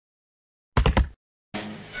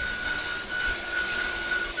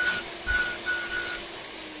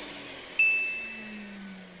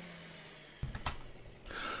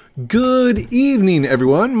Good evening,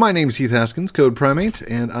 everyone. My name is Heath Haskins, Code Primate,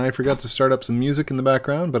 and I forgot to start up some music in the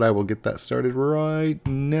background, but I will get that started right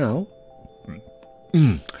now.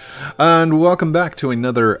 And welcome back to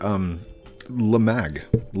another LMAG.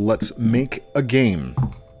 Let's make a game.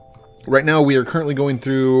 Right now, we are currently going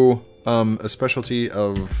through a specialty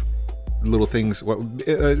of little things.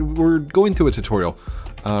 We're going through a tutorial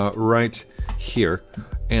right here.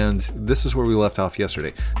 And this is where we left off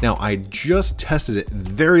yesterday. Now, I just tested it,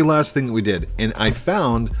 very last thing that we did, and I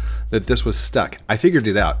found that this was stuck. I figured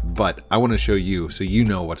it out, but I want to show you so you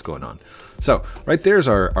know what's going on. So, right there's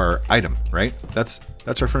our item, right? That's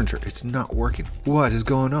our furniture. It's not working. What is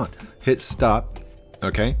going on? Hit stop,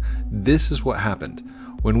 okay? This is what happened.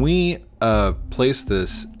 When we placed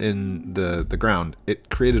this in the ground, it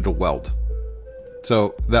created a weld.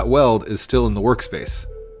 So, that weld is still in the workspace,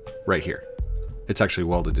 right here. It's actually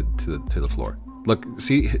welded to the floor. Look,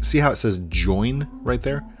 see how it says join right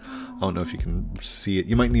there? I don't know if you can see it.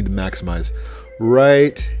 You might need to maximize.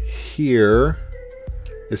 Right here,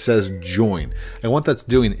 it says join. And what that's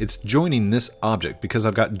doing, it's joining this object because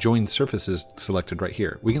I've got join surfaces selected right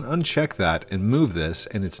here. We can uncheck that and move this,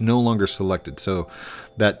 and it's no longer selected. So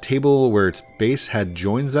that table where its base had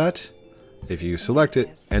joins at, if you select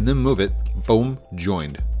it and then move it, boom,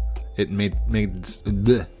 joined. It makes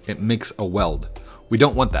a weld. We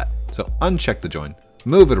don't want that. So uncheck the join,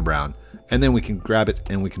 move it around, and then we can grab it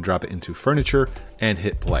and we can drop it into furniture and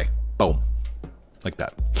hit play. Boom. Like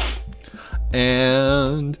that.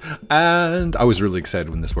 And I was really excited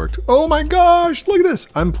when this worked. Oh my gosh, look at this.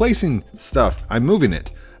 I'm placing stuff. I'm moving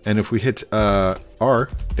it. And if we hit R,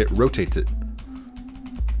 it rotates it.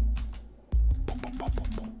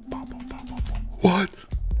 What?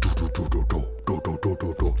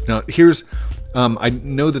 Now here's, I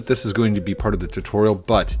know that this is going to be part of the tutorial,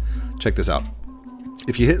 but check this out.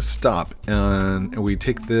 If you hit stop and we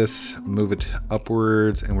take this, move it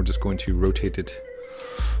upwards, and we're just going to rotate it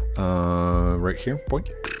right here, point,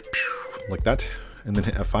 like that, and then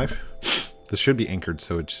hit F5. This should be anchored,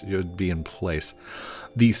 so it should be in place.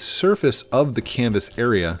 The surface of the canvas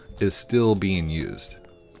area is still being used.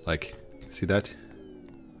 Like, see that?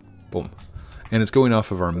 Boom. And it's going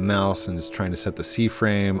off of our mouse and it's trying to set the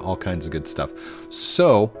C-frame, all kinds of good stuff.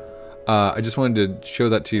 So, I just wanted to show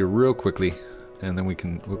that to you real quickly. And then we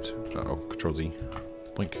can, whoops, Control Z,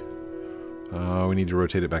 blink. We need to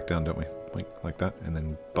rotate it back down, don't we? Blink, like that, and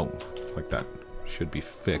then boom, like that. Should be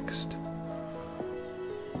fixed.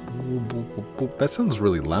 That sounds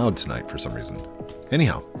really loud tonight for some reason.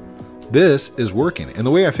 Anyhow, this is working. And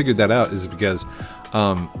the way I figured that out is because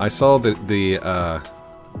I saw that the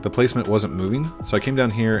placement wasn't moving, so I came down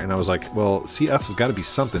here and I was like, well, CF has got to be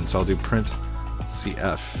something, so I'll do print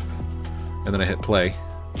CF, and then I hit play,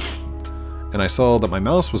 and I saw that my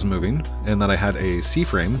mouse was moving and that I had a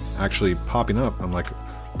C-frame actually popping up. I'm like,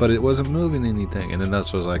 but it wasn't moving anything, and then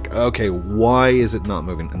that's what I was like, okay, why is it not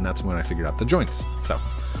moving? And that's when I figured out the joints. So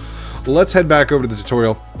let's head back over to the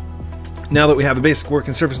tutorial. Now that we have a basic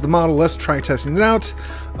working surface of the model, let's try testing it out.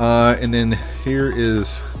 And then here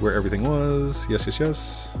is where everything was. Yes, yes,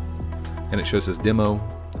 yes. And it shows this demo.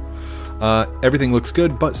 Everything looks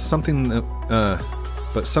good, but sometimes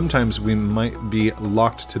we might be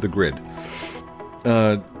locked to the grid.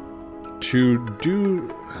 But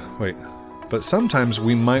sometimes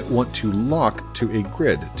we might want to lock to a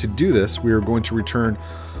grid. To do this, we are going to return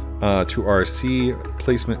to our C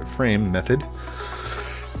placement frame method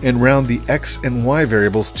and round the X and Y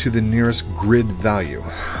variables to the nearest grid value.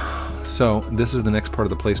 So this is the next part of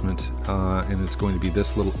the placement, and it's going to be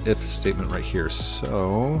this little if statement right here.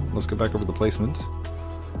 So let's go back over the placement,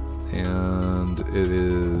 and it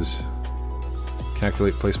is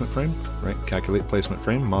calculate placement frame, right? Calculate placement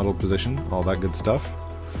frame, model position, all that good stuff.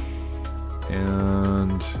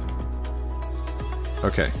 And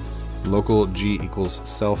okay, local G equals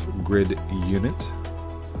self grid unit.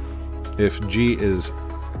 If G is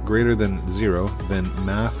greater than 0, then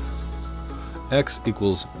math x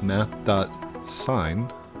equals math dot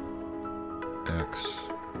sign x.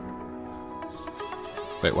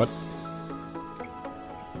 Wait, what?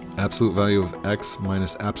 Absolute value of x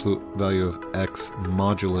minus absolute value of x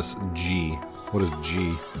modulus g. What is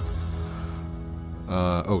g?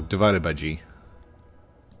 Divided by g.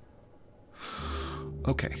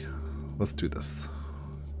 Okay, let's do this.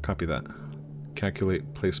 Copy that.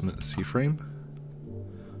 Calculate placement C-frame.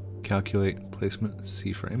 Calculate placement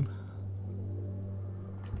C-frame.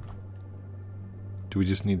 Do we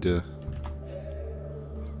just need to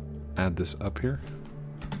add this up here?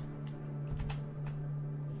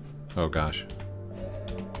 Oh gosh.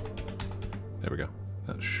 There we go.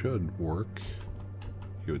 That should work,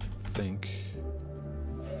 you would think.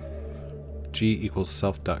 G equals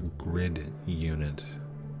self.grid unit.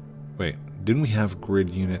 Wait, didn't we have grid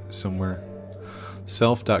unit somewhere?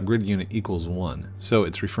 Self.grid unit equals 1. So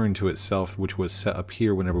it's referring to itself, which was set up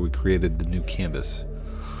here whenever we created the new canvas.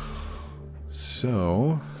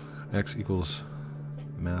 So x equals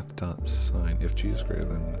math.sign if G is greater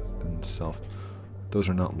than self. Those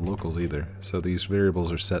are not locals either. So these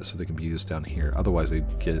variables are set so they can be used down here. Otherwise they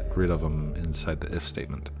get rid of them inside the if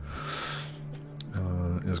statement.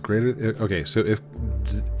 Is greater. Okay, so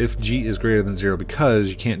if G is greater than 0, because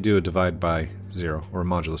you can't do a divide by 0 or a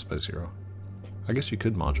modulus by 0. I guess you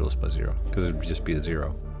could modulus by 0 because it would just be a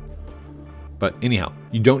 0. But anyhow,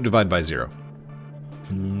 you don't divide by 0.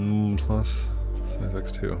 Plus size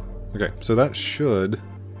x2. Okay, so that should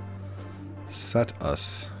set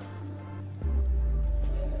us.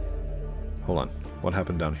 Hold on. What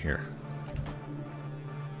happened down here?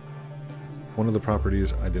 One of the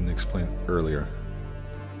properties I didn't explain earlier.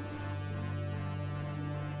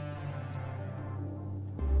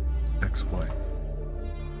 XY.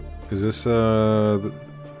 Is this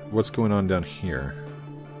what's going on down here?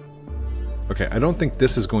 Okay, I don't think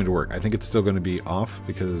this is going to work. I think it's still going to be off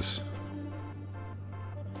because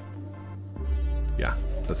yeah,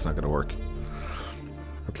 that's not going to work.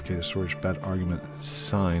 Replicated storage, bad argument,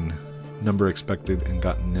 sign, number expected and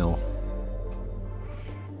got nil.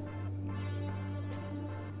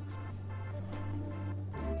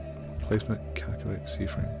 Placement, calculate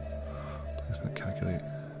C-frame. Placement, calculate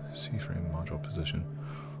C-frame module position.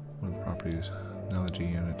 One of the properties. Now the G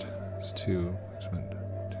unit is 2.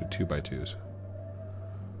 Placement, 2 by 2s.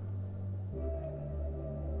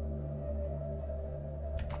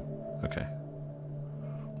 Okay.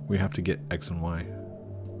 We have to get X and Y.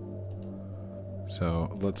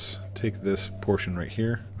 So let's take this portion right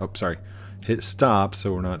here. Oh, sorry. Hit stop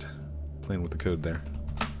so we're not playing with the code there.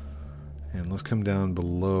 And let's come down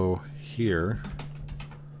below here.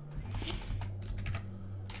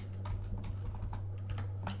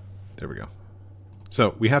 There we go.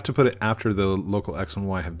 So we have to put it after the local X and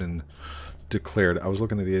Y have been declared. I was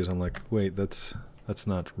looking at these, I'm like, wait, that's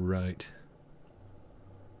not right.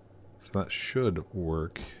 So that should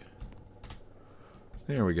work.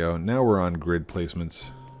 There we go. Now we're on grid placements.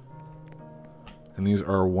 And these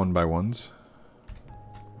are 1 by 1s.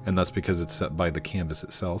 And that's because it's set by the canvas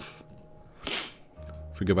itself.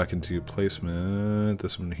 If we go back into placement,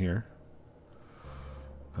 this one here.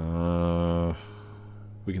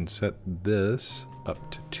 We can set this up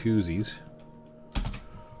to 2s.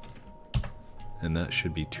 And that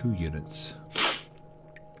should be 2 units.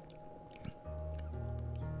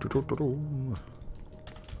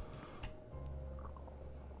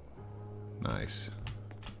 Nice.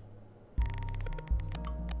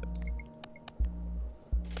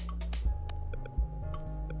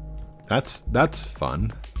 That's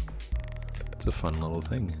fun. It's a fun little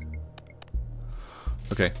thing.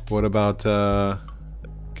 Okay, what about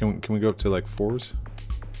can we go up to like 4s?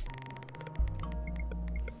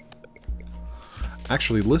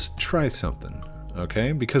 Actually, let's try something,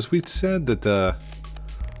 okay? Because we said that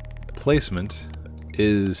placement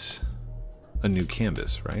is a new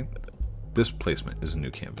canvas, right? This placement is a new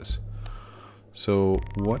canvas. So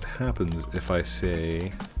what happens if I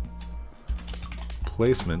say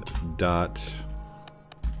placement dot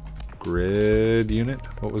grid unit?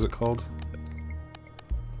 What was it called?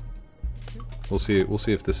 We'll see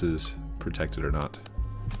if this is protected or not.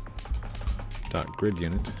 Dot grid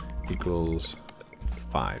unit equals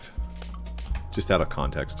 5. Just out of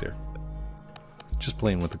context here. Just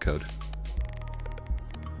playing with the code.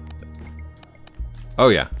 Oh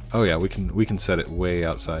yeah, we can set it way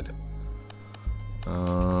outside.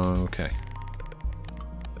 Okay.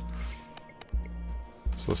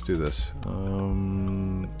 So let's do this.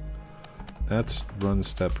 That's run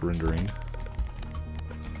step rendering.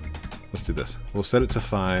 Let's do this. We'll set it to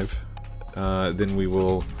 5. Then we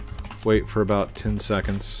will wait for about 10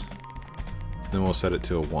 seconds. Then we'll set it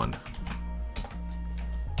to a 1.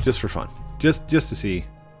 Just for fun. Just to see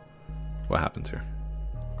what happens here.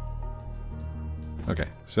 Okay,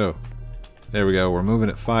 so there we go. We're moving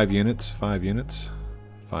at 5 units. 5 units.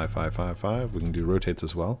 5, 5, 5, 5. We can do rotates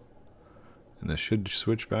as well. And this should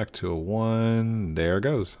switch back to a 1. There it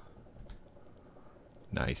goes.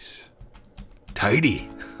 Nice. Tidy.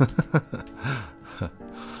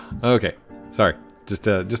 Okay, sorry.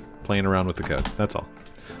 Just playing around with the code. That's all.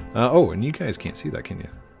 Oh, and you guys can't see that, can you?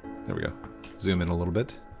 There we go. Zoom in a little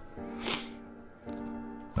bit.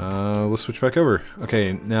 Let's switch back over.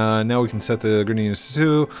 Okay, now we can set the grid units to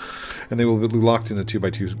 2, and they will be locked in a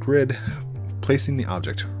 2x2 grid. Placing the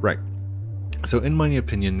object. Right. So in my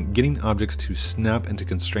opinion, getting objects to snap and to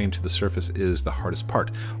constrain to the surface is the hardest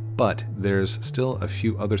part. but there's still a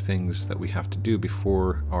few other things that we have to do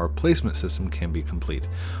before our placement system can be complete.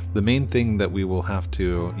 The main thing that we will have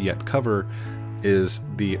to yet cover is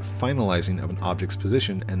the finalizing of an object's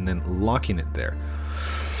position and then locking it there.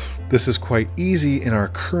 This is quite easy in our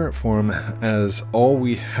current form, as all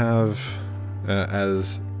we have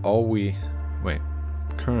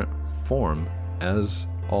current form as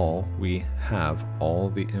all we have all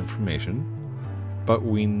the information, but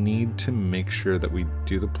we need to make sure that we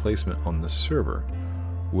do the placement on the server.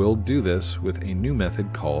 We'll do this with a new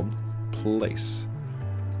method called place,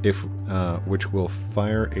 which will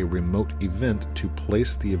fire a remote event to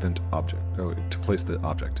place the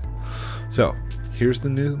object. So here's the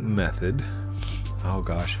new method. Oh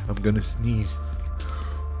gosh, I'm gonna sneeze.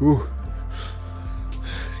 Ooh.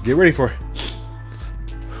 Get ready for it.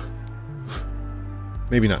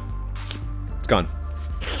 Maybe not. It's gone.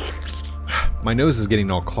 My nose is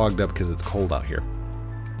getting all clogged up because it's cold out here.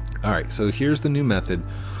 Alright, so here's the new method.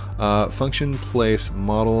 Function place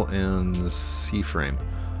model and C-frame.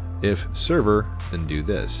 If server, then do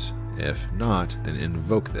this. If not, then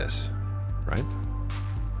invoke this. Right?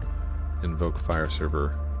 Invoke fire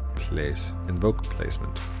server place. Invoke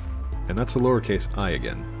placement. And that's a lowercase I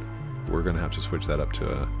again. We're going to have to switch that up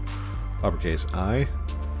to a uppercase I.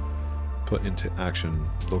 Put into action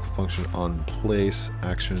local function on place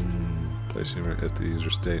action place if the user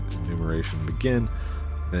state enumeration begin,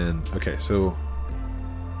 then okay, so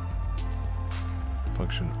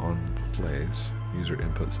function on place user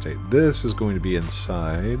input state. This is going to be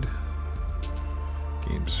inside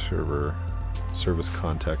game server service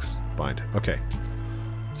context bind. Okay,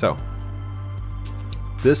 so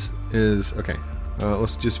this is okay.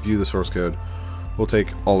 Let's just view the source code. We'll take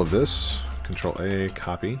all of this, Control A,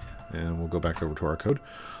 copy, and we'll go back over to our code.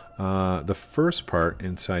 The first part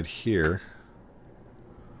inside here,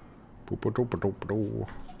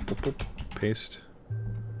 paste.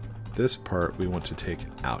 This part we want to take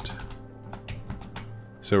out.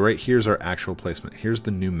 So right here's our actual placement. Here's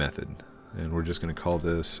the new method, and we're just going to call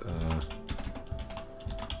this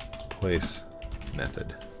place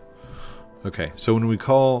method. Okay, so when we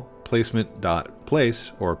call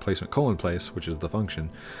placement.place or placement:place, which is the function,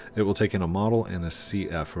 it will take in a model and a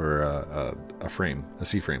CF or a frame, a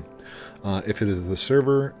C frame. If it is the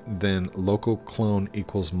server, then local clone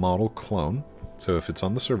equals model clone. So if it's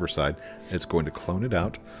on the server side, it's going to clone it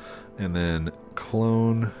out, and then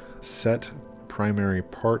clone set primary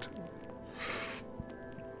part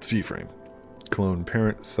C frame, clone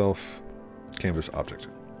parent self canvas object.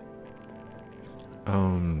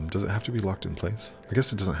 Does it have to be locked in place? I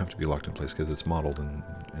guess it doesn't have to be locked in place because it's modeled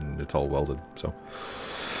and it's all welded. So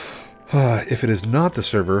if it is not the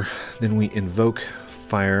server, then we invoke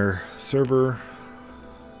fire server,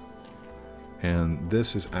 and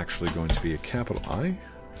this is actually going to be a capital I,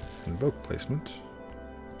 invoke placement.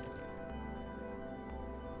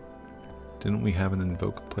 Didn't we have an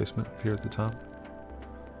invoke placement up here at the top?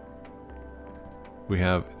 We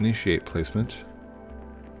have initiate placement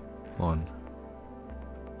on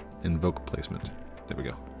invoke placement. There we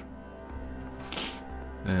go.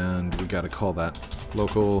 And we got to call that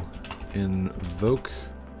local invoke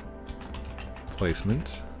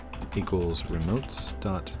placement equals remotes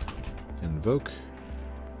dot invoke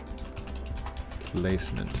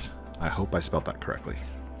placement. I hope I spelled that correctly.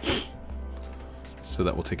 So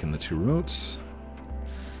that will take in the two remotes,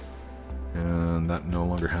 and that no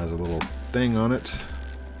longer has a little thing on it.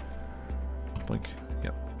 Blink.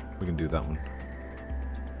 Yep, we can do that one.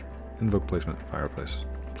 Invoke placement, fireplace,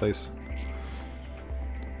 place,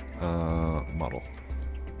 model.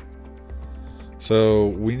 So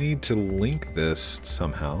we need to link this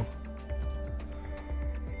somehow.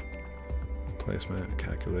 Placement,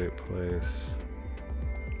 calculate, place.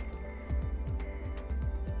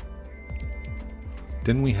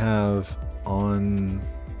 Didn't we have on...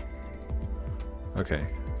 Okay.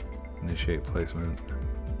 Initiate placement,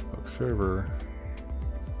 book server.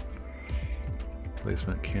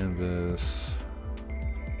 Placement canvas.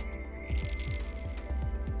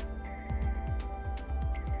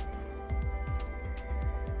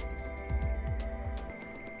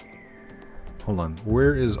 Hold on.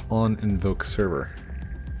 Where is on invoke server?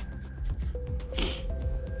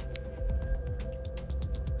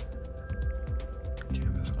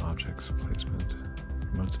 Canvas objects placement.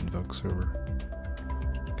 Remotes invoke server.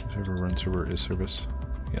 Server run server is service.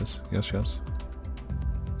 Yes, yes, yes.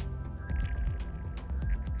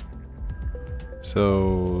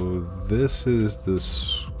 So this is the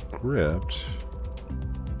script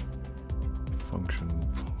function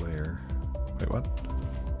player. Wait, what?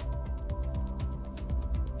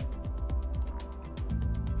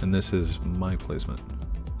 And this is my placement.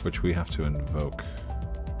 which we have to invoke.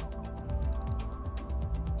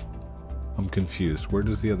 I'm confused. Where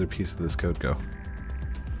does the other piece of this code go?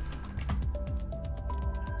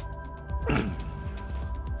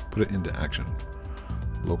 Put it into action.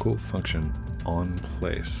 Local function on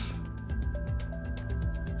place.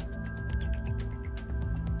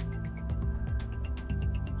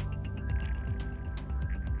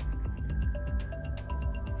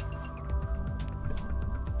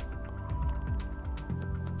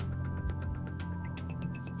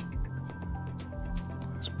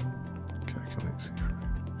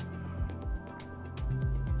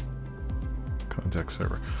 Contact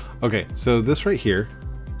server. Okay, so this right here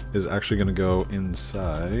is actually going to go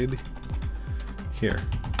inside here.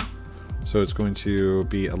 So it's going to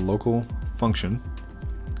be a local function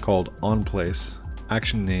called onPlace,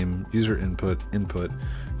 action name, user input,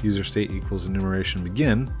 user state equals enumeration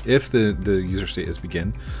begin. If the user state is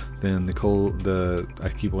begin, then I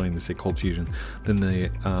keep wanting to say cold fusion, then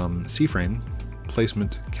the C frame,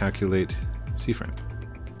 placement, calculate C frame.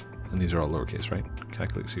 And these are all lowercase, right?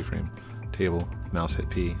 Calculate C frame, table, mouse hit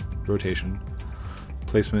P, rotation,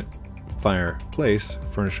 placement, fire, place,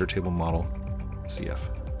 furniture, table, model, CF.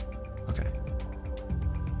 Okay.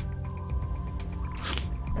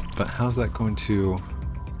 But how's that going to...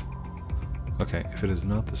 Okay, if it is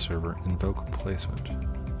not the server, invoke placement.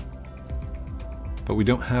 But we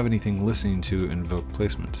don't have anything listening to invoke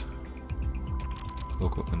placement.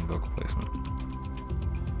 Local invoke placement.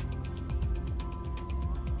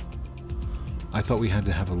 I thought we had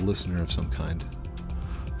to have a listener of some kind.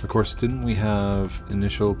 Of course, didn't we have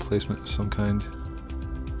initial placement of some kind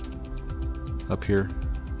up here?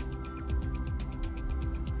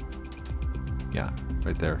 Yeah,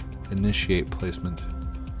 right there. Initiate placement.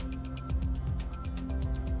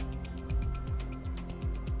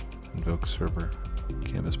 Invoke server.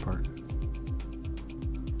 Canvas part.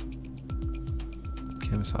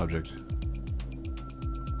 Canvas object.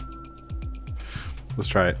 Let's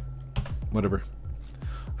try it. Whatever.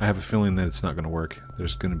 I have a feeling that it's not going to work.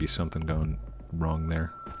 There's going to be something going wrong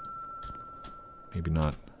there. Maybe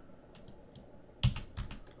not.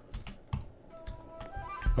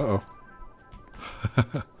 Uh-oh.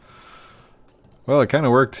 Well, it kind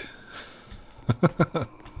of worked.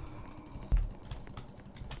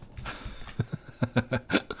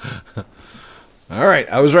 Alright,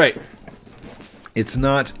 I was right. It's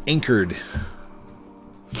not anchored.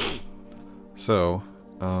 So,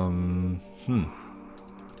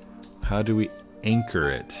 how do we anchor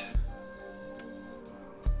it?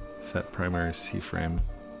 Set primary C-frame.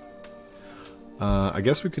 I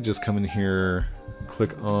guess we could just come in here,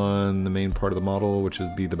 click on the main part of the model, which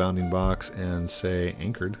would be the bounding box, and say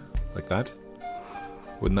anchored, like that.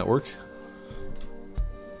 Wouldn't that work?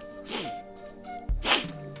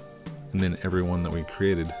 And then every one that we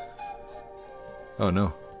created. Oh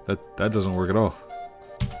no, that doesn't work at all.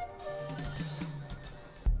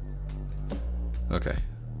 Okay,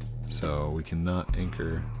 so we cannot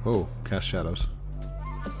anchor. Oh, cast shadows.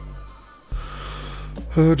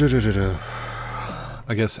 Oh,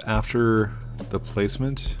 I guess after the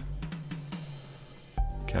placement,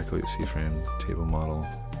 calculate C-frame, table model,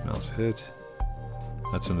 mouse hit.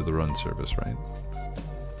 That's under the run service, right?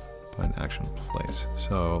 Find action place.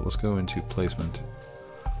 So let's go into placement,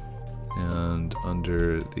 and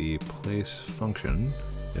under the place function,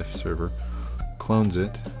 if server, clones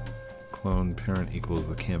it. Clone parent equals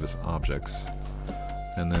the canvas objects,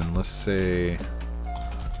 and then let's say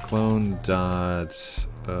clone dot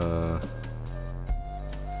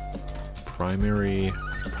primary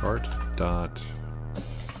part dot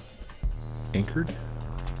anchored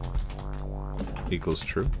equals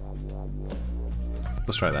true.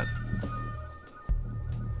 Let's try that.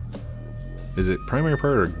 Is it primary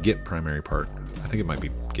part or get primary part? I think it might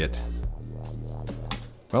be get.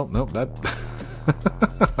 Well, no, that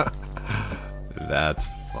that's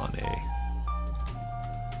funny.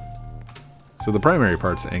 So the primary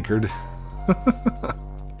part's anchored.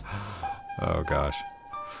 Oh gosh.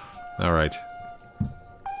 All right.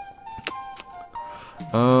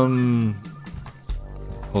 Hold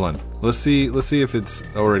on. Let's see if it's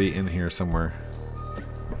already in here somewhere.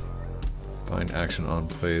 Find action on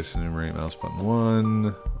place, enumerate mouse button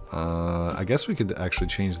 1. I guess we could actually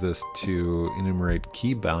change this to enumerate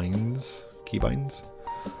keybinds.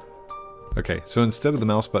 Okay, so instead of the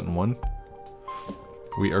mouse button 1,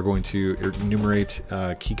 we are going to enumerate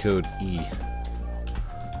key code E.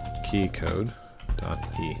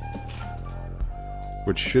 Keycode.E.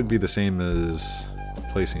 Which should be the same as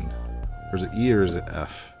placing. Or is it E or is it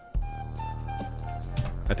F?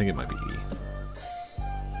 I think it might be E.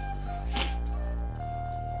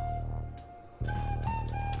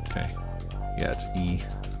 Yeah, it's E.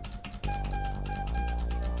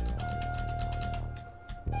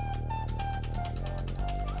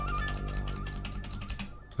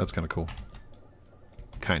 That's kind of cool.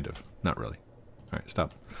 Kind of. Not really. All right,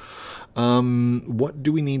 stop. What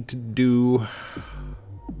do we need to do?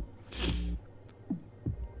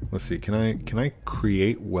 Let's see. Can I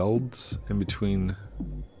create welds in between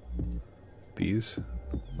these?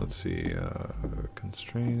 Let's see.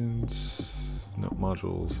 Constraints. No,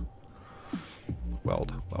 modules.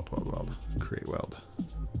 Weld. Create weld.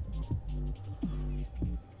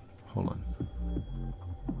 Hold on.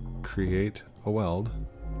 Create a weld.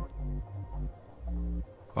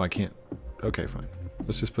 Oh, I can't. Okay, fine.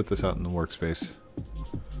 Let's just put this out in the workspace.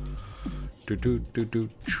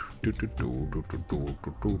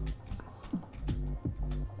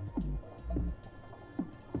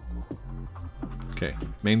 Okay,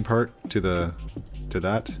 main part to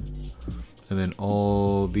that, and then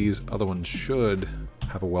all these other ones should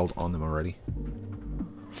have a weld on them already.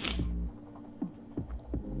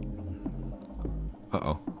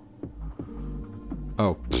 Uh-oh.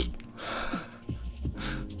 Oh.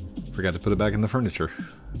 Forgot to put it back in the furniture.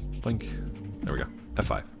 Blink. There we go.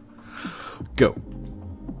 F5. Go.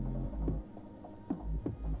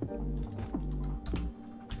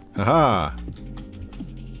 Haha!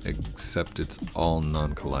 Except it's all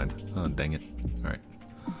non-collide. Oh, dang it. Alright.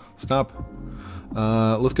 Stop.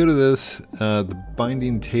 Let's go to this. The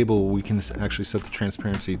binding table, we can actually set the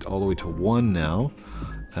transparency all the way to 1 now.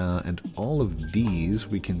 And all of these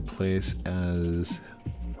we can place as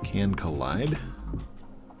can collide.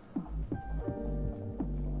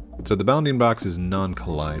 So the bounding box is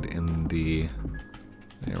non-collide in the...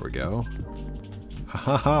 There we go. Ha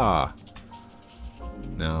ha ha!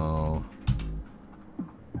 Now...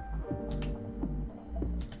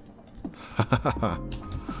 Ha ha ha!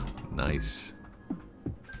 Nice.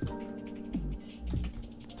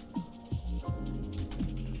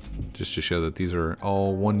 Just to show that these are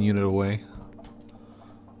all 1 unit away.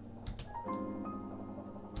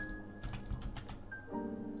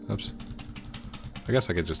 Oops. I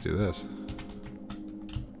guess I could just do this.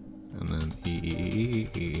 And then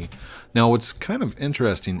E. Now what's kind of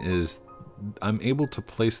interesting is I'm able to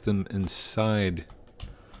place them inside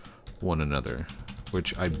one another,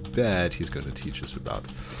 which I bet he's going to teach us about.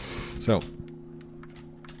 So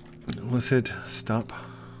let's hit stop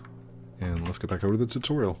and let's get back over to the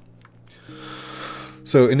tutorial.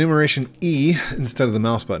 So enumeration E instead of the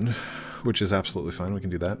mouse button, which is absolutely fine. We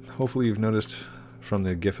can do that. Hopefully you've noticed from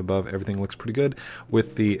the GIF above, everything looks pretty good,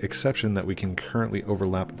 with the exception that we can currently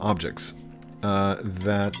overlap objects.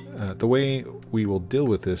 The way we will deal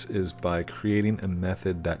with this is by creating a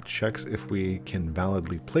method that checks if we can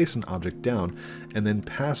validly place an object down, and then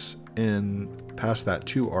pass that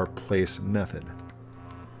to our place method.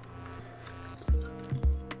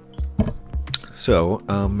 So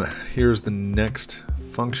here's the next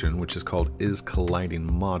function, which is called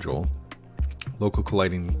isCollidingModule. Local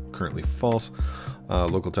colliding currently false.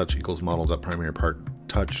 Local touch equals model.primary part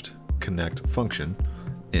touched connect function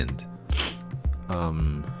end.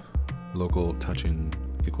 Local touching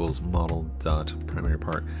equals model.primary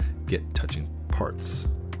part get touching parts.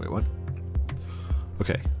 Wait, what?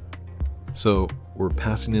 Okay, so we're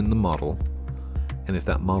passing in the model, and if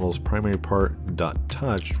that model's primary part dot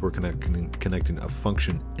touched, we're connecting a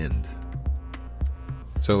function end.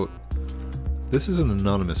 So this is an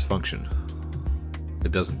anonymous function.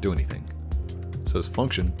 It doesn't do anything. It says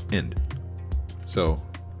function end. So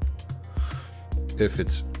if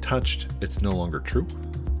it's touched, it's no longer true.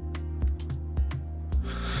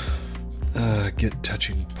 Get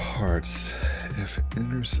touching parts. If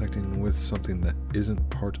intersecting with something that isn't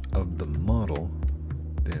part of the model,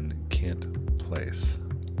 then can't place.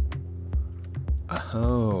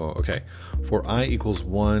 Oh, okay. For I equals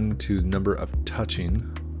 1 to number of touching,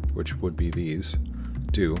 which would be these,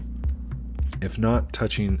 do. If not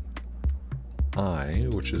touching I,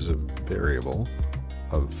 which is a variable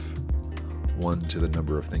of 1 to the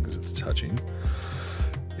number of things it's touching,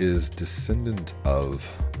 is descendant of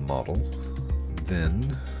model, then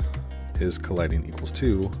is colliding equals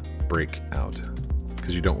 2, break out.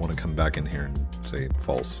 Because you don't want to come back in here and say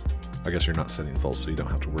false. I guess you're not setting false, so you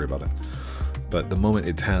don't have to worry about it. But the moment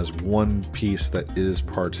it has one piece that is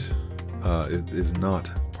is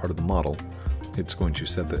not part of the model, it's going to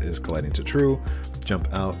set that is colliding to true, jump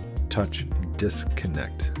out, touch,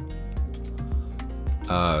 disconnect.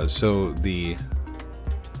 So the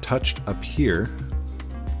touched up here.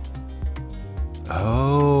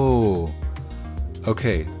 Oh,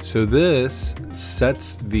 okay. So this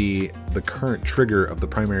sets the current trigger of the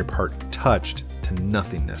primary part touched to to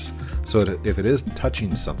nothingness. So if it is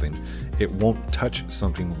touching something, it won't touch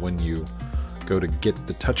something when you go to get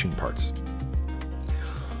the touching parts.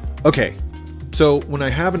 Okay, so when I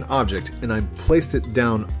have an object and I placed it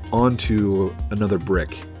down onto another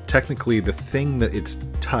brick, technically the thing that it's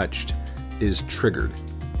touched is triggered.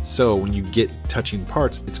 So when you get touching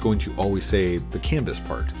parts, it's going to always say the canvas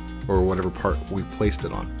part or whatever part we placed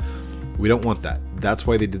it on. We don't want that. That's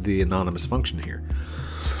why they did the anonymous function here.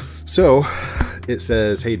 So it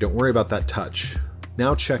says, hey, don't worry about that touch.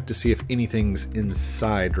 Now check to see if anything's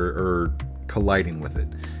inside or colliding with it.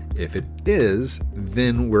 If it is,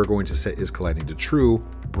 then we're going to set is colliding to true,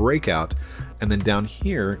 breakout, and then down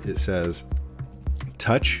here it says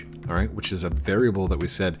touch, all right, which is a variable that we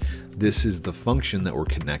said this is the function that we're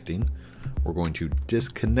connecting. We're going to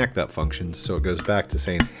disconnect that function so it goes back to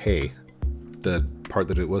saying, hey, the part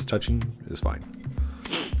that it was touching is fine.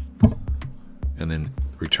 And then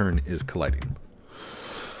return is colliding.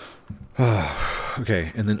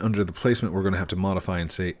 Okay, and then under the placement, we're going to have to modify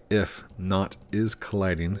and say if not is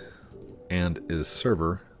colliding and is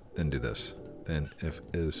server, then do this. Then if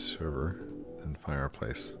is server, then fire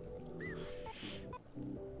place.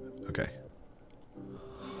 Okay.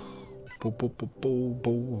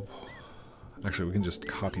 Actually, we can just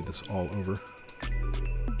copy this all over.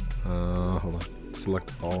 Hold on.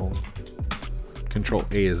 Select all. Control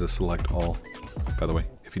A is a select all, by the way,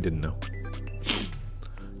 if you didn't know.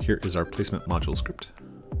 Here is our placement module script.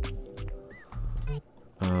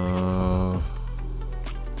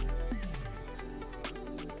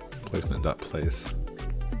 Placement.place.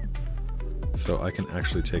 So I can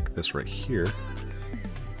actually take this right here.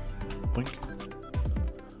 Boink.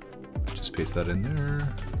 Just paste that in there.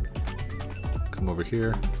 Come over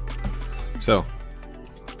here. So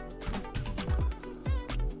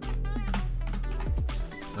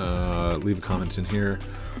leave a comment in here.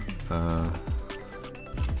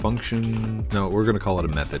 Function, no, we're going to call it a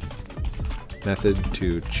method. Method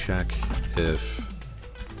to check if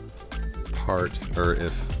part or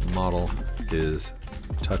if model is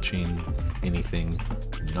touching anything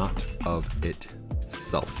not of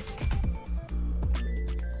itself.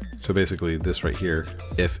 So basically this right here,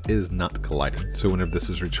 if is not colliding. So whenever this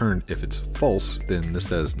is returned, if it's false, then this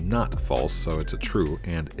says not false, so it's a true,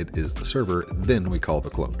 and it is the server, then we call the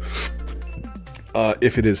clone.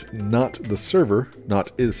 If it is not the server,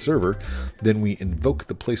 not is server, then we invoke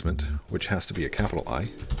the placement, which has to be a capital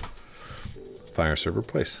I. Fire server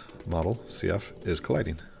place. Model CF is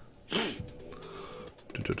colliding.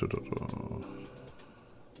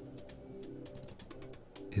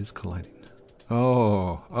 Is colliding.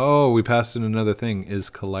 Oh, we passed in another thing. Is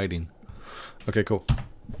colliding. Okay, cool.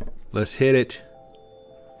 Let's hit it.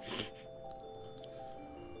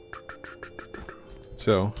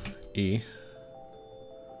 So, E.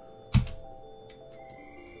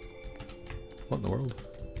 What in the world?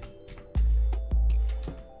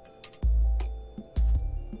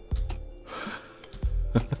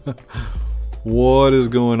 What is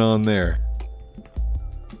going on there?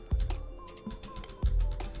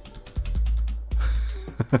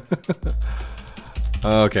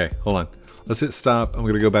 Okay, hold on. Let's hit stop. I'm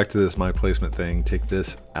going to go back to this my placement thing. Take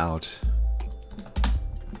this out.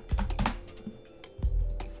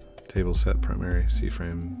 Table set primary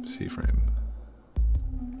C-frame, C-frame.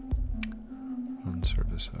 On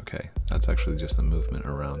surface. Okay, that's actually just the movement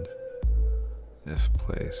around. If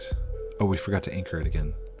place. Oh, we forgot to anchor it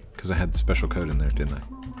again because I had special code in there, didn't I?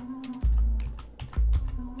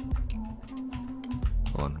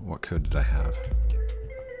 Hold on, what code did I have?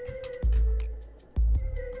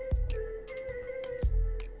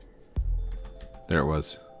 There it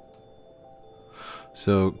was.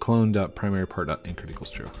 So clone.primaryPart.anchored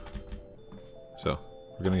equals true. So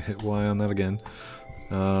we're going to hit Y on that again.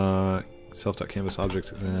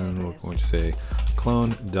 Self.canvasObject, and then we're going to say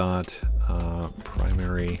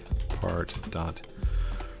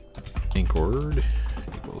clone.primaryPart.anchored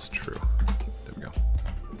equals true. There we go.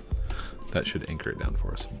 That should anchor it down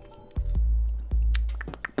for us.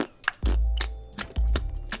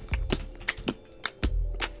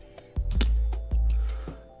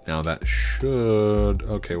 Now that should...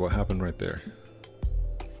 Okay, what happened right there?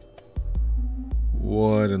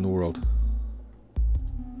 What in the world?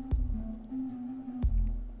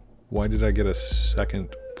 Why did I get a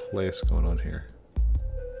second place going on here?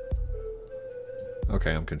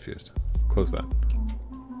 Okay, I'm confused. Close that.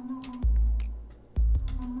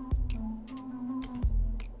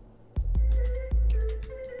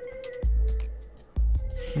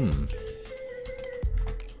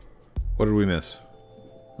 What did we miss?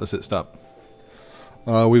 Let's hit stop.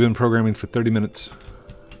 We've been programming for 30 minutes.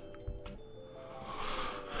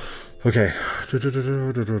 Okay. So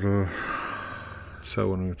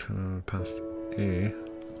when we turn past A,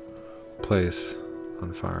 place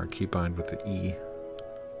on fire, keybind with the E.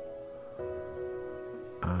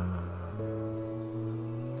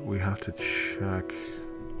 We have to check.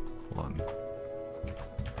 Hold on.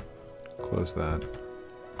 Close that.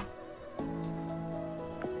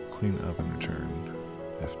 Clean up and return.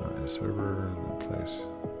 If not, is server and then place.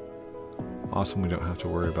 Awesome, we don't have to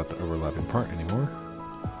worry about the overlapping part anymore.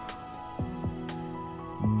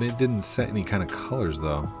 It didn't set any kind of colors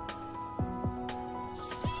though.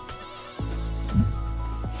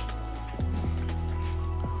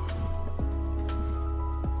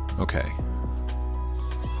 Okay.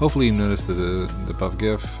 Hopefully you noticed the buff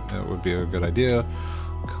GIF. That would be a good idea.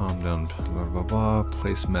 Calm down, blah blah blah.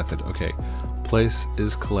 Place method. Okay. Place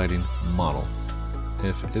is colliding model.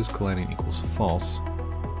 If is colliding equals false,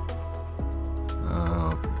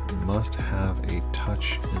 must have a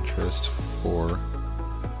touch interest for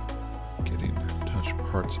getting touch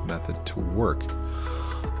parts method to work.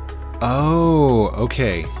 Oh,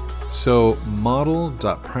 okay. So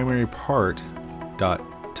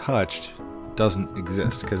model.primaryPart.touched doesn't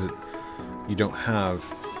exist because you don't have.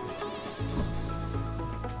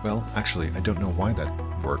 Well, actually, I don't know why that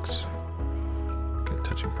works. Get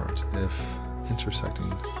touching parts. If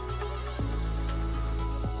intersecting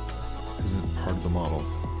isn't part of the model.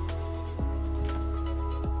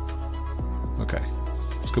 Okay,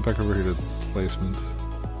 let's go back over here to placement.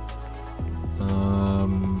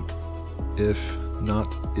 If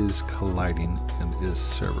not is colliding and is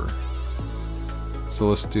server. So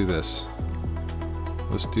let's do this.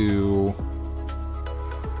 Let's do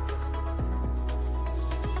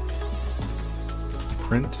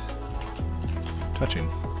print touching.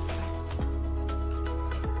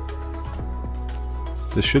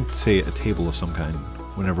 This should say a table of some kind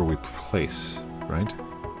whenever we place, right?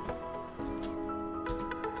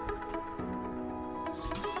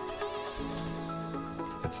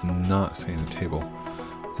 It's not saying a table.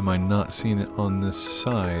 Am I not seeing it on this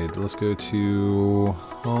side? Let's go to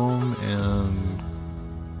home and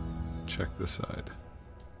check this side.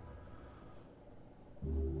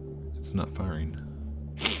 It's not firing.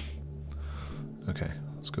 Okay,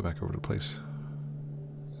 let's go back over to place.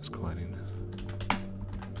 It's colliding.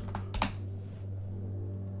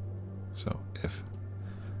 So if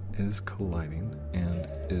is colliding and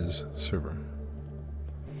is server.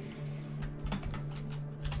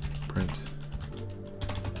 Print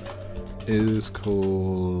is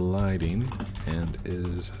colliding and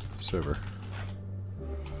is server.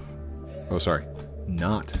 Oh, sorry,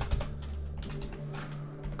 not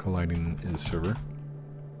colliding is server.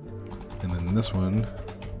 And then this one,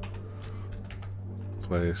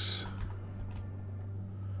 place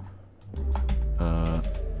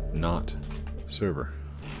not server.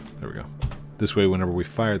 There we go. This way, whenever we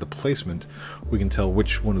fire the placement, we can tell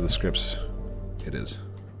which one of the scripts it is.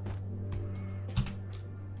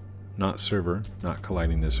 Not server, not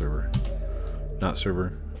colliding is server. Not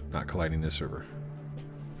server, not colliding is server.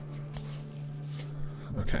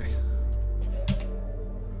 Okay.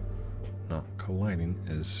 Not colliding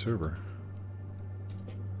is server.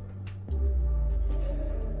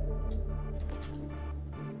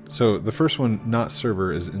 So the first one, not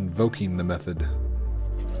server, is invoking the method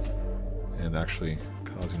and actually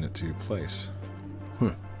causing it to place.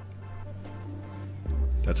 Huh.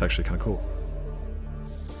 That's actually kind of cool.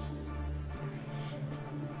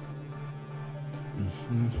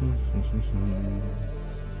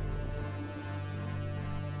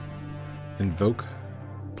 Invoke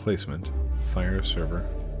placement, fire server,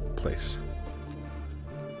 place.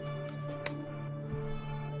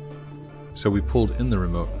 So we pulled in the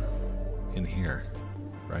remote in here,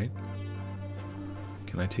 right?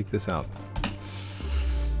 Can I take this out?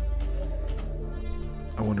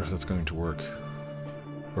 I wonder if that's going to work,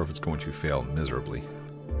 or if it's going to fail miserably.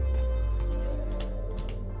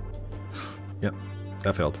 Yep,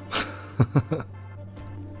 that failed.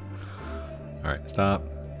 Alright, stop,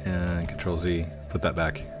 and Control Z, put that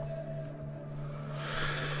back.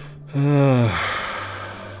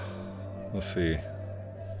 Let's see.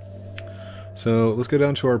 So let's go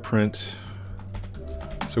down to our print.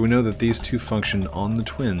 So we know that these two function on the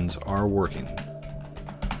twins are working.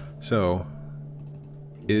 So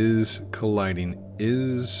is colliding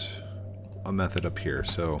is a method up here.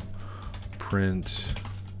 So print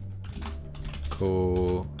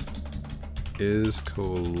is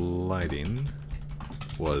colliding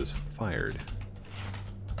was fired.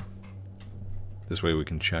 This way we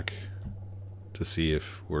can check to see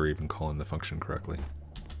if we're even calling the function correctly.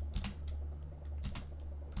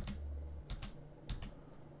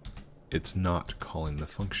 It's not calling the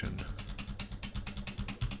function.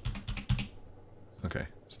 Okay,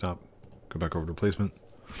 stop. Go back over to placement.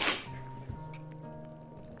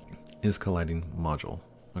 Is colliding module.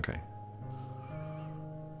 Okay.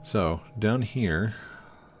 So, down here,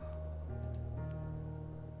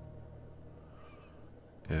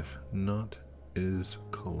 if not is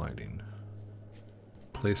colliding,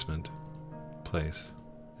 placement, place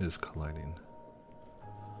is colliding.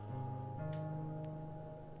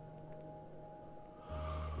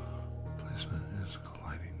 Placement is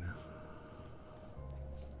colliding.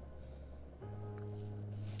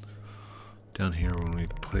 Down here, when we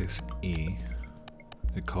place E,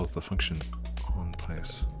 it calls the function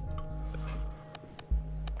onPlace.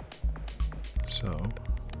 So,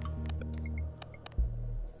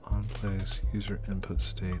 onPlace user input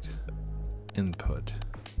state input.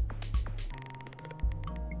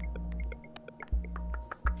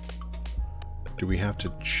 Do we have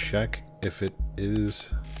to check if it is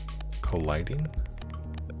colliding?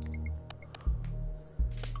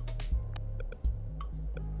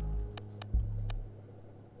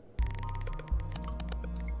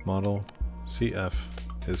 Model CF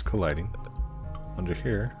is colliding. Under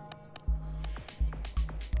here,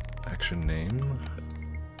 action name,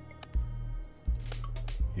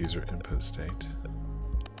 user input state,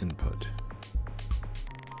 input.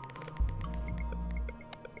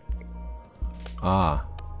 Ah,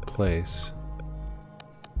 place,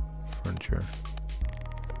 furniture,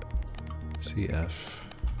 CF,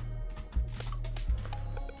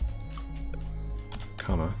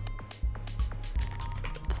 comma,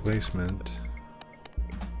 placement,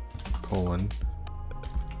 colon,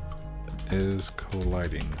 is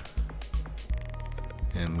colliding.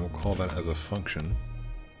 And we'll call that as a function.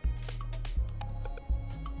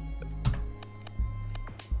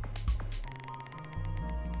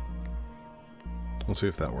 We'll see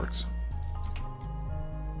if that works.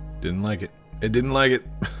 Didn't like it. It didn't like it.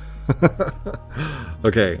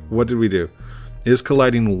 Okay, what did we do? Is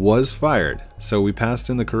colliding was fired, so we passed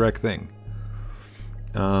in the correct thing.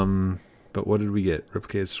 But what did we get?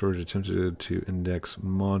 Replicated storage attempted to index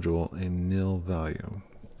module a nil value.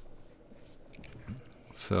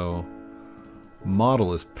 So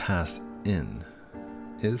model is passed in.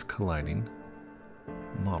 Is colliding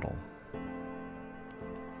model.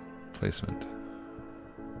 Placement.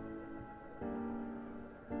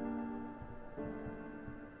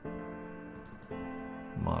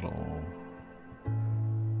 Model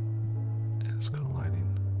is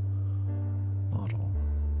colliding model.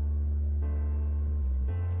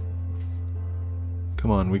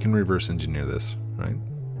 Come on, we can reverse engineer this, right?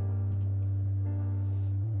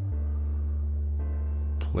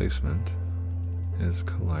 Placement is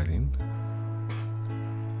colliding.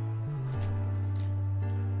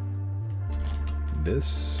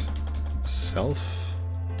 This self.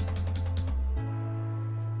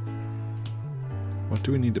 What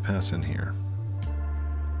do we need to pass in here?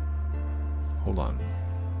 Hold on.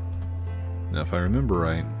 Now, if I remember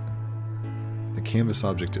right, the canvas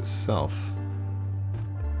object itself,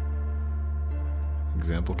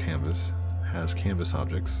 example canvas, has canvas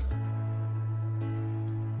objects.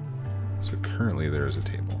 So currently there is a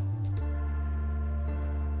table.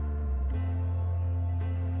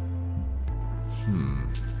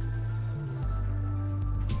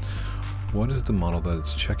 What is the model that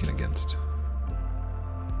it's checking against?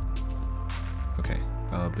 Okay,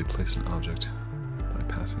 validly place an object by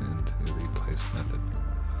passing into the place method.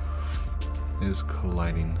 Is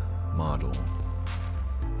colliding model.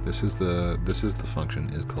 This is the function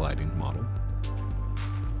is colliding model.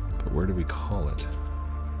 But where do we call it?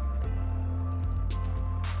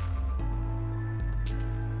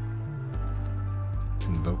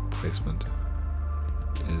 Invoke placement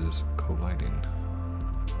is colliding.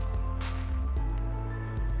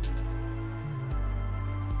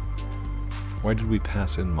 Why did we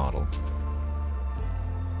pass in model?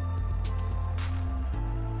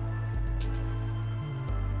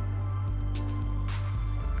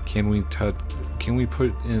 Can we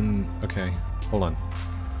put in, okay, hold on.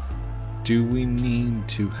 Do we need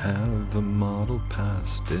to have the model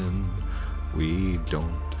passed in? We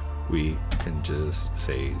don't. We can just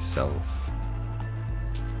say self.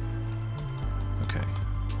 Okay.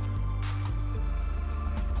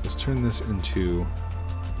 Let's turn this into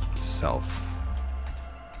self.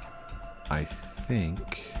 I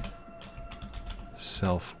think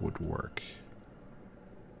self would work.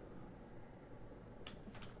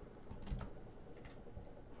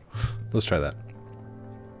 Let's try that.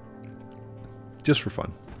 Just for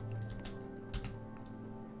fun.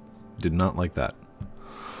 Did not like that.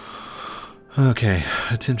 Okay,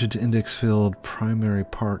 attempted to index field primary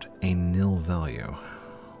part a nil value.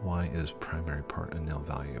 Why is primary part a nil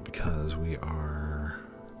value? Because we are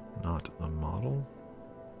not a model.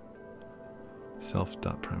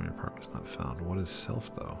 Self.primary part was not found. What is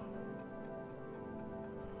self though?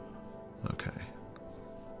 Okay.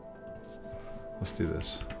 Let's do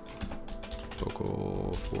this.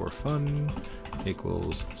 Vocal for fun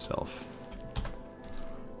equals self.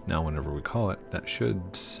 Now whenever we call it, that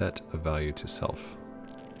should set a value to self.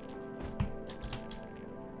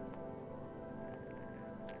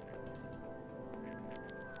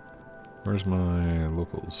 Where's my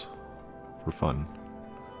locals for fun?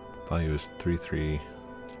 Value is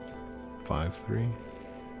 3353.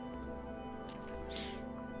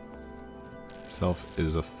 Self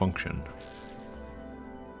is a function.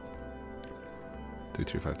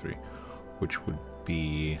 3353, which would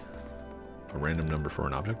be a random number for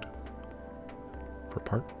an object for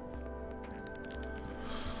part.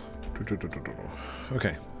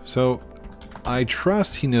 Okay, so I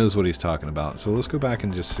trust he knows what he's talking about. So let's go back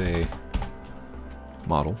and just say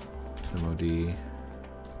model, MOD,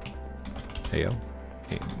 AO,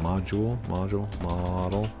 module,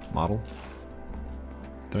 model.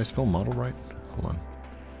 Did I spell model right? Hold on.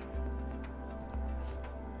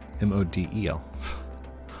 MODEL.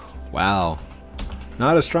 Wow.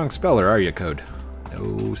 Not a strong speller, are you, Code?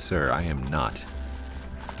 No, sir, I am not.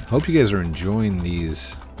 Hope you guys are enjoying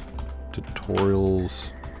these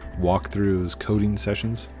tutorials, walkthroughs, coding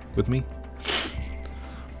sessions with me.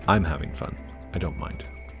 I'm having fun. I don't mind.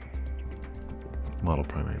 Model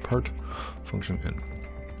primary part, function in.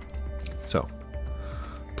 So,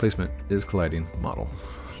 placement is colliding model.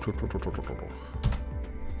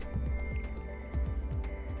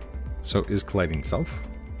 So is colliding self?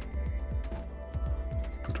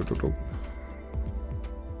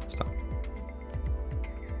 Stop.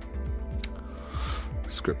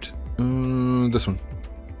 Script. This one.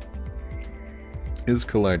 Is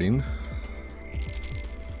colliding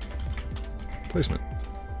placement.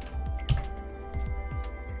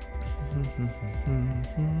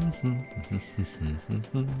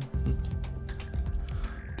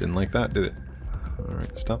 Didn't like that, did it?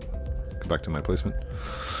 Alright, stop. Go back to my placement.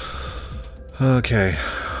 Okay.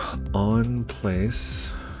 On place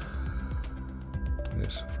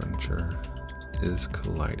furniture is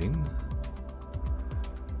colliding.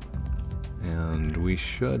 And we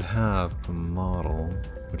should have a model,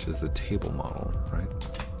 which is the table model, right?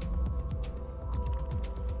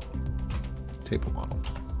 Table model.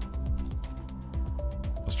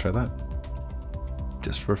 Let's try that.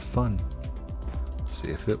 Just for fun. See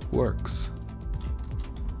if it works.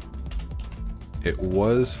 It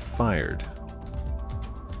was fired,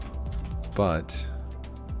 but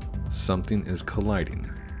something is colliding.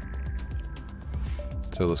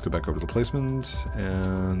 So let's go back over to the placement,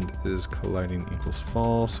 and is colliding equals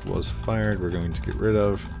false, was fired, we're going to get rid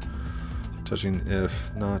of. Touching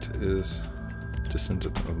if not is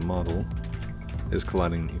descendant of model, is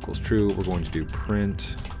colliding equals true, we're going to do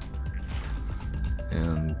print,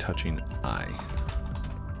 and touching I.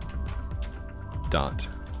 Dot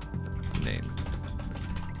name.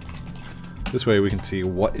 This way we can see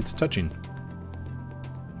what it's touching.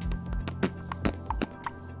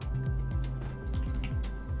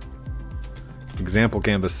 Example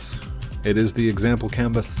canvas. It is the example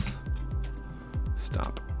canvas.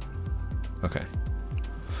 Stop. Okay.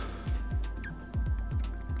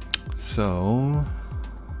 So,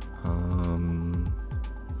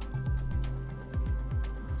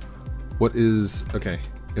 what is, okay,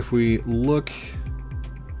 if we look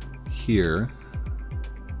here,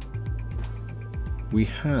 we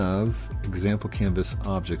have example canvas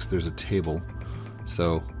objects. There's a table.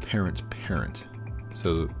 So parent.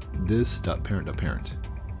 So this dot parent.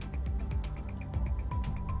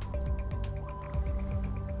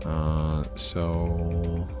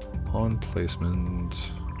 So on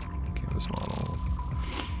placement canvas model,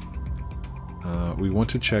 we want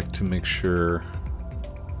to check to make sure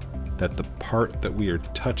that the part that we are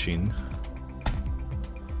touching,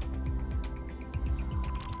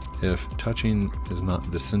 if touching is not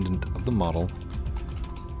descendant of the model,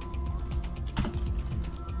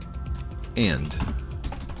 and,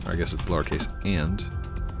 or I guess it's lowercase, and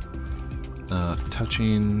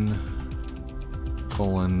touching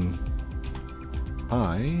colon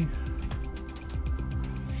I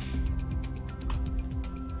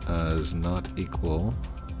is not equal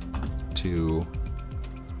to,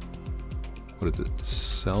 what is it,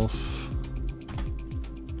 self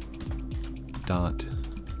dot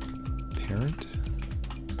parent?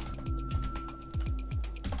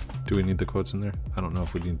 Do we need the quotes in there? I don't know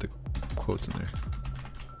if we need the quotes in there.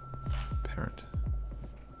 Parent.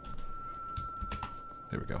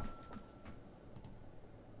 There we go.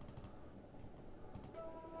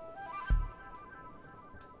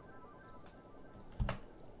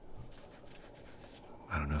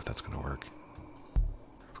 that's going to work.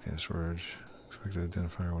 Okay, storage. Expected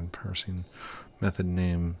identifier when parsing. Method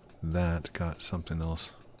name that got something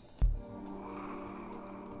else.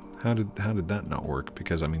 How did that not work?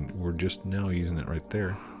 Because I mean, we're just now using it right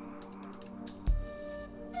there.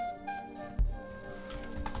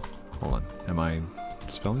 Hold on. Am I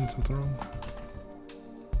spelling something wrong?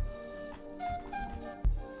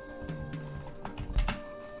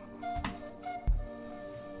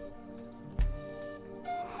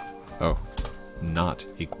 Oh, not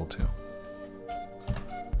equal to.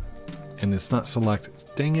 And it's not select.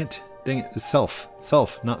 Dang it. Dang it. It's self.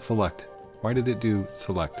 Self, not select. Why did it do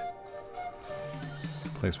select?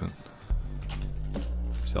 Placement.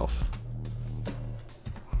 Self.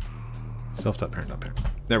 Self.parent.parent.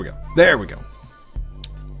 There we go. There we go.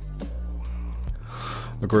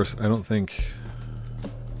 Of course, I don't think...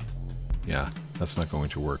 Yeah, that's not going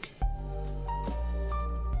to work.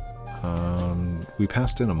 We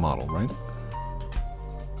passed in a model, right?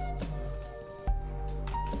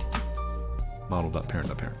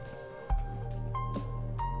 Model.parent.parent.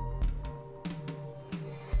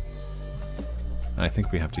 I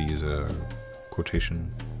think we have to use a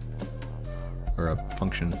quotation or a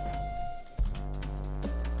function.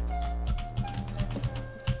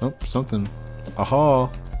 Oh, something.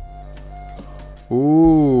 Aha!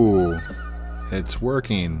 Ooh! It's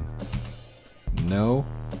working. No.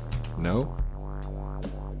 No.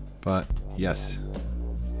 But yes.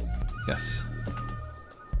 Yes.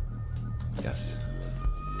 Yes.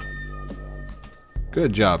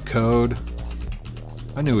 Good job, code.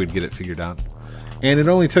 I knew we'd get it figured out. And it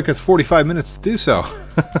only took us 45 minutes to do so.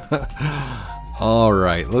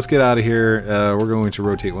 Alright, let's get out of here. We're going to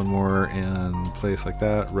rotate one more and place like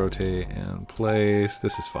that. Rotate and place.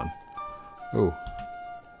 This is fun. Oh.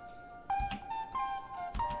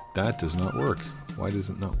 That does not work. Why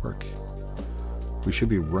does it not work? We should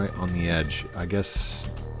be right on the edge. I guess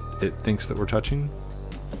it thinks that we're touching.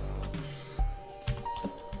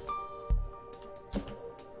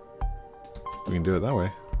 We can do it that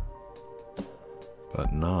way.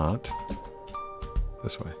 But not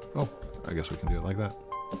this way. Oh, I guess we can do it like that.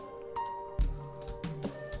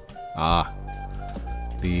 Ah.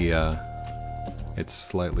 It's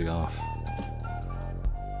slightly off.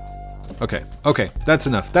 Okay, okay, that's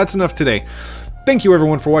enough. That's enough today. Thank you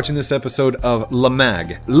everyone for watching this episode of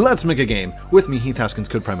LMAG. Let's make a game with me, Heath, Haskins,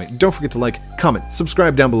 Code Primate. Don't forget to like, comment,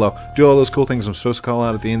 subscribe down below. Do all those cool things I'm supposed to call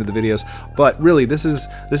out at the end of the videos. But really, this is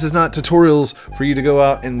not tutorials for you to go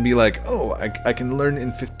out and be like, oh, I can learn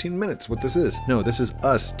in 15 minutes what this is. No, this is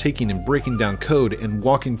us taking and breaking down code and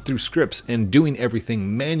walking through scripts and doing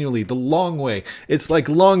everything manually the long way. It's like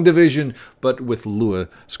long division, but with Lua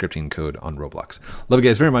scripting code on Roblox. Love you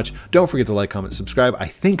guys very much. Don't forget to like, comment, subscribe. I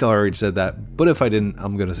think I already said that, but if I didn't,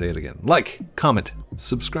 I'm going to say it again. Like, comment,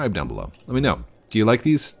 subscribe down below. Let me know. Do you like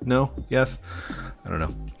these? No? Yes? I don't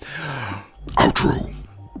know. Outro.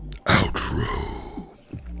 Outro.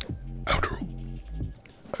 Outro.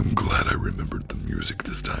 I'm glad I remembered the music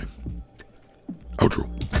this time.